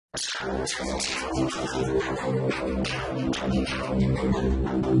Hi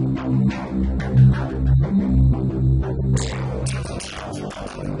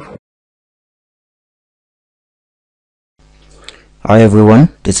everyone,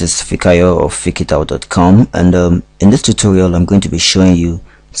 this is Fikayo of fikitout.com, and in this tutorial I'm going to be showing you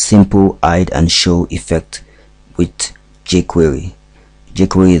simple hide and show effect with jQuery.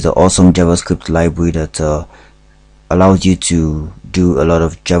 jQuery is an awesome JavaScript library that allows you to do a lot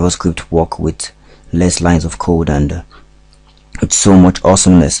of JavaScript work with less lines of code, and it's so much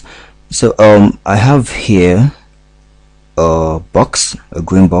awesomeness. So I have here a box, a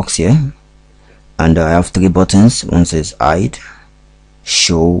green box here, and I have three buttons. One says hide,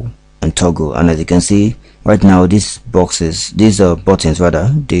 show, and toggle, and as you can see right now these buttons rather,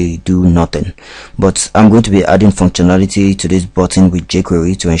 they do nothing, but I'm going to be adding functionality to this button with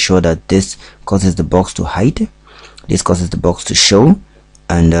jQuery to ensure that this causes the box to hide, this causes the box to show,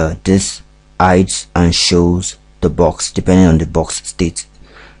 and this hides and shows the box depending on the box state.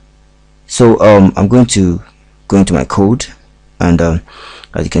 So I'm going to go into my code, and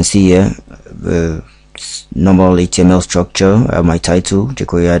as you can see here, normal HTML structure. I have my title,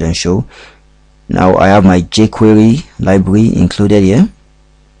 jQuery hide and show. Now I have my jQuery library included here.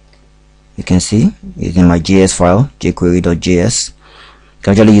 You can see it's in my JS file, jQuery.js. You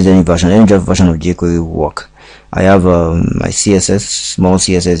can actually use any version of jQuery will work. I have my CSS, small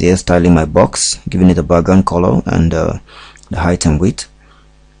CSS here, styling my box, giving it a background color and the height and width.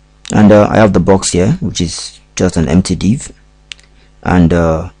 And I have the box here, which is just an empty div. And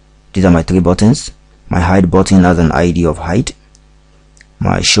these are my three buttons. My hide button has an ID of hide,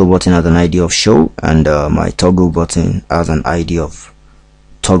 my show button has an ID of show, and my toggle button has an ID of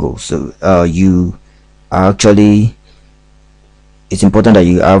toggle. So you are actually, it's important that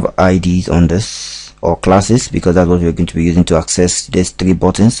you have IDs on this, or classes, because that's what we're going to be using to access these three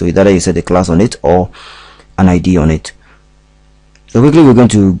buttons. So either you set a class on it or an ID on it. So quickly we're going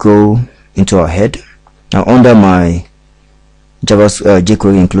to go into our head. Now under my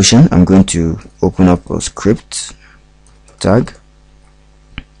jQuery inclusion, I'm going to open up a script tag,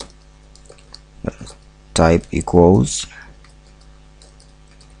 type equals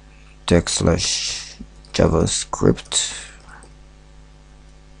text/javascript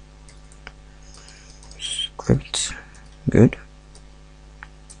script. Good.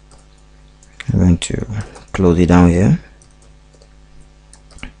 I'm going to close it down here.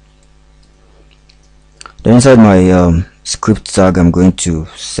 Then inside my script tag, I'm going to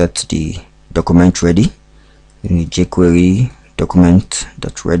set the document ready in the jQuery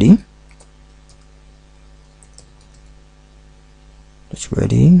document.ready. That's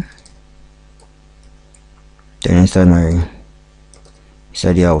ready. Then inside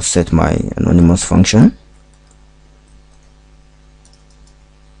here I'll set my anonymous function.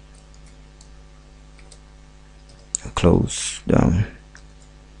 Close down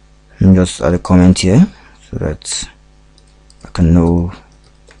and just add a comment here so that I can know,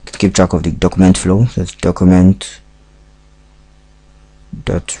 keep track of the document flow. So it's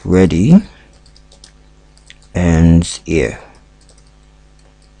document.ready ends here.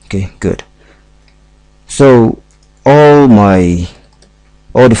 Okay, good. So all the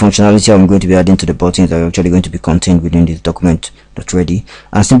functionality I'm going to be adding to the buttons are actually going to be contained within this document.ready,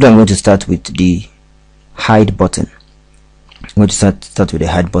 and simply I'm going to start with the hide button. I'm going to start with the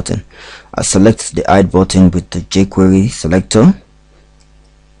hide button. I select the hide button with the jQuery selector,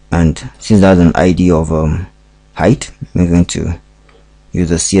 and since that has an ID of height, we're going to use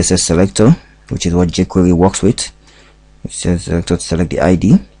the CSS selector, which is what jQuery works with. It says selector to select the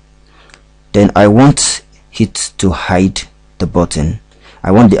ID. Then I want it to hide the button.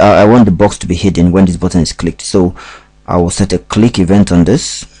 I want the box to be hidden when this button is clicked. So I will set a click event on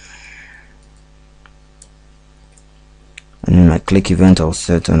this, and in my click event I'll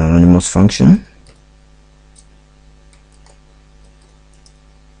set an anonymous function.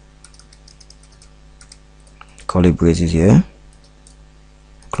 Curly braces here.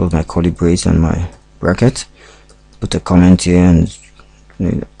 Close my curly brace and my bracket. Put a comment here and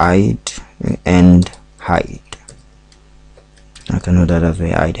hide and hide. I can know that as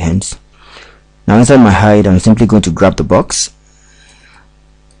where hide ends. Now inside my hide, I'm simply going to grab the box,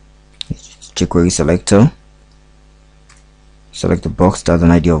 jQuery selector, select the box, that's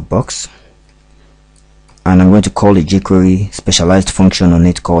an ID of box, and I'm going to call a jQuery specialized function on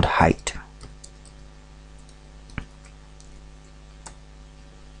it called hide.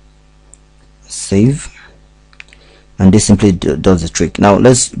 Save, and this simply does the trick. Now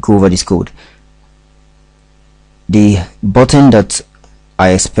let's go over this code. The button that I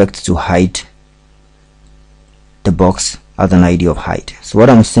expect to hide the box has an ID of hide. So what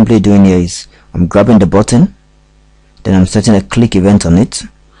I'm simply doing here is I'm grabbing the button, then I'm setting a click event on it.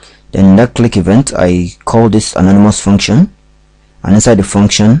 Then in that click event, I call this anonymous function, and inside the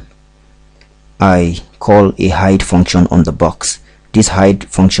function I call a hide function on the box. This hide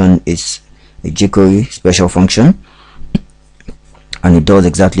function is a jQuery special function, and it does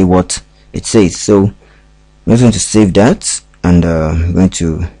exactly what it says. So I'm just going to save that, and I'm going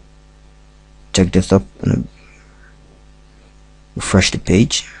to check this up and refresh the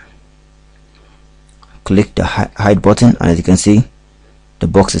page. Click the hide button, and as you can see, the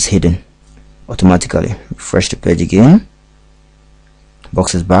box is hidden automatically. Refresh the page again,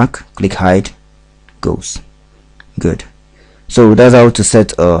 box is back, click hide, goes. Good. So that's how to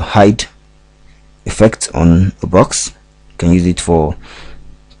set a hide effect on a box. You can use it for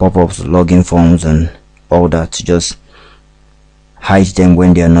pop-ups, login forms, and all that. Just hide them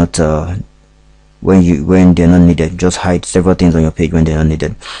when they are not when they're not needed. Just hide several things on your page when they're not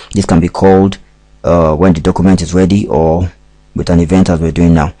needed. This can be called when the document is ready, or with an event as we're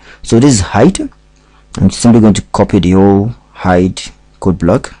doing now. So this is hide. I'm simply going to copy the whole hide code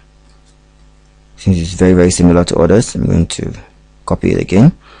block. Since it's very similar to others, I'm going to copy it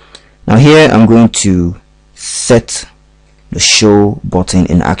again. Now here I'm going to set the show button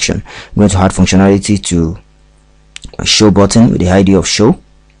in action. I'm going to add functionality to a show button with the ID of show.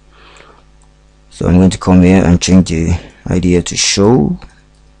 So I'm going to come here and change the ID to show,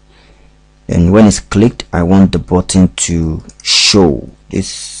 and when it's clicked, I want the button to show.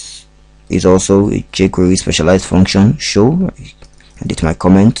 This is also a jQuery specialized function, show. I edit my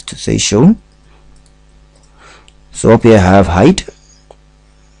comment to say show. So up here I have hide,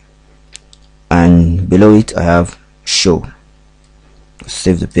 and below it I have show.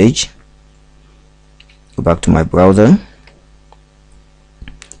 Save the page, go back to my browser,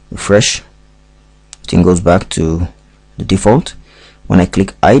 refresh, thing goes back to the default. When I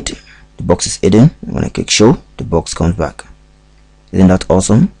click hide, the box is hidden. When I click show, the box comes back. Isn't that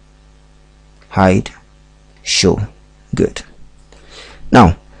awesome? Hide, show. Good.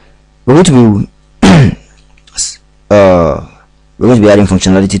 Now we're going to be adding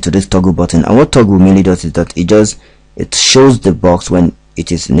functionality to this toggle button, and what toggle mainly does is that it shows the box when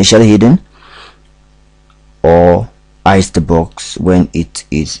it is initially hidden, or hides the box when it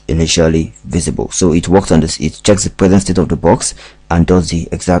is initially visible. So it works on this, it checks the present state of the box and does the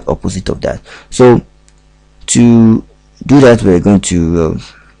exact opposite of that. So to do that, we're going to go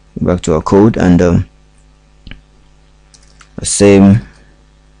back to our code, and the same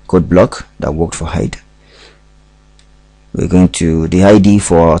code block that worked for hide. We're going to, the ID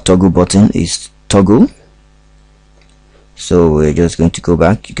for our toggle button is toggle. So we're just going to go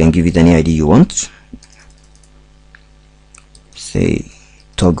back. You can give it any ID you want. Say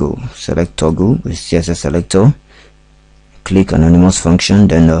toggle, select toggle with CSS Selector, click anonymous function.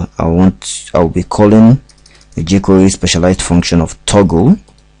 Then I'll be calling a jQuery specialized function of toggle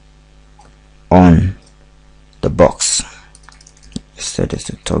on the box. Set this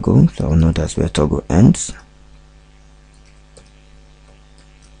to toggle, so I'll know that's where toggle ends.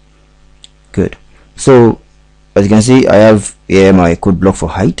 Good. So as you can see, I have here my code block for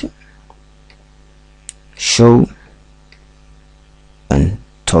hide, show, and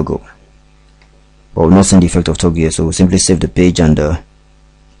toggle. But we'll not send the effect of toggle here, so we'll simply save the page and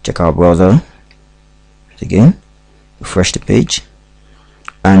check our browser again, refresh the page,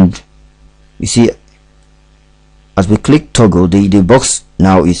 and you see as we click toggle, the box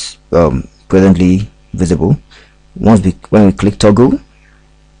now is presently visible. When we click toggle,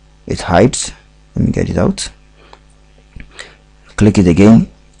 it hides. Let me get it out. Click it again,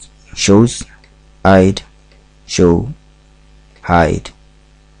 shows, hide, show, hide,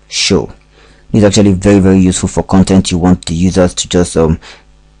 show. This is actually very useful for content you want the users to just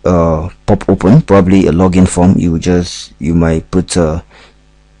pop open. Probably a login form. You might put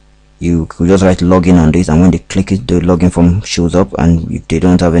you could just write login on this, and when they click it, the login form shows up, and if they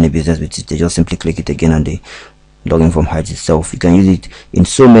don't have any business with it, they just simply click it again and the login form hides itself. You can use it in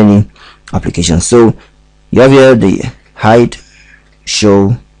so many applications. So you have here the hide,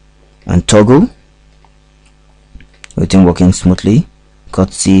 show, and toggle. Everything working smoothly,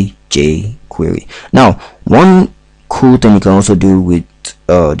 courtesy jQuery. Now one cool thing you can also do with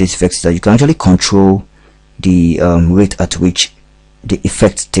this effect is that you can actually control the rate at which the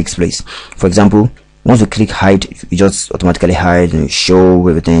effect takes place. For example, once we click hide, it just automatically hides and show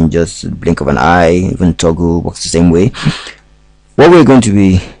everything, just blink of an eye. Even toggle works the same way. What we're going to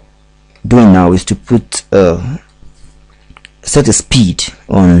be doing now is to put set a speed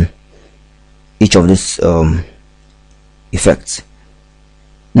on each of these effects.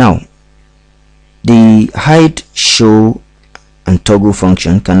 Now the hide, show, and toggle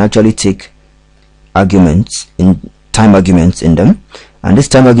function can actually take arguments in time arguments in them, and this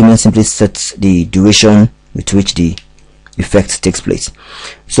time argument simply sets the duration with which the effect takes place.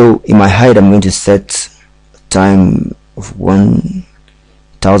 So in my hide, I'm going to set time of 1000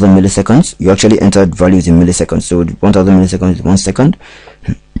 milliseconds. You actually entered values in milliseconds, so 1000 milliseconds is 1 second.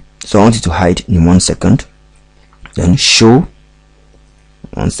 So I want it to hide in 1 second. Then show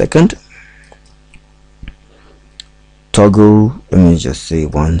 1 second. Toggle, let me just say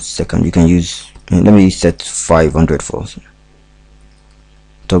 1 second. You can use, let me set 500 for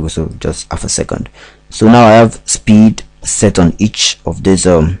toggle, so just half a second. So now I have speed set on each of these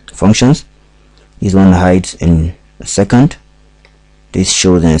functions. This one hides in a second, this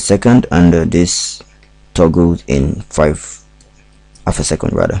shows in a second, and this toggles in half a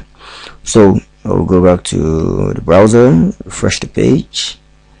second rather. So I'll go back to the browser, refresh the page,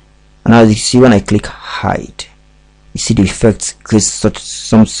 and as you see, when I click hide, you see the effect creates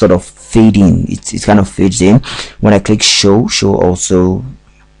some sort of fading. It kind of fades in. When I click show also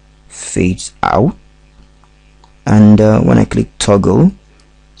fades out, and when I click toggle,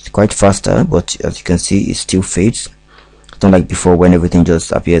 it's quite faster, but as you can see, it still fades. It's not like before when everything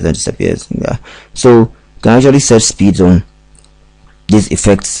just appears and disappears. Yeah, so you can actually set speeds on these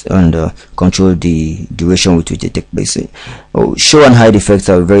effects and control the duration with which they take place. Show and hide effects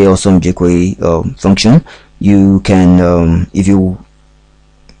are a very awesome jQuery function. You can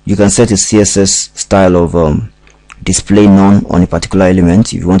you can set a CSS style of display none on a particular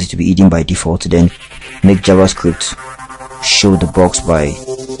element. If you want it to be hidden by default, then make JavaScript show the box by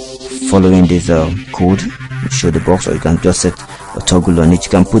following this code, show the box, or you can just set a toggle on it.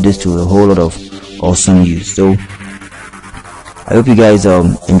 You can put this to a whole lot of awesome use. So I hope you guys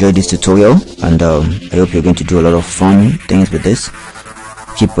enjoyed this tutorial, and I hope you're going to do a lot of fun things with this.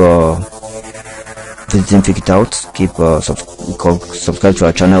 Keep visiting Fake It Out, keep subscribe to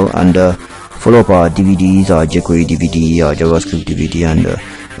our channel, and follow up our DVDs, our jQuery DVD, our JavaScript DVD, and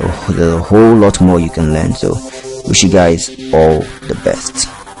there's a whole lot more you can learn. So wish you guys all the best.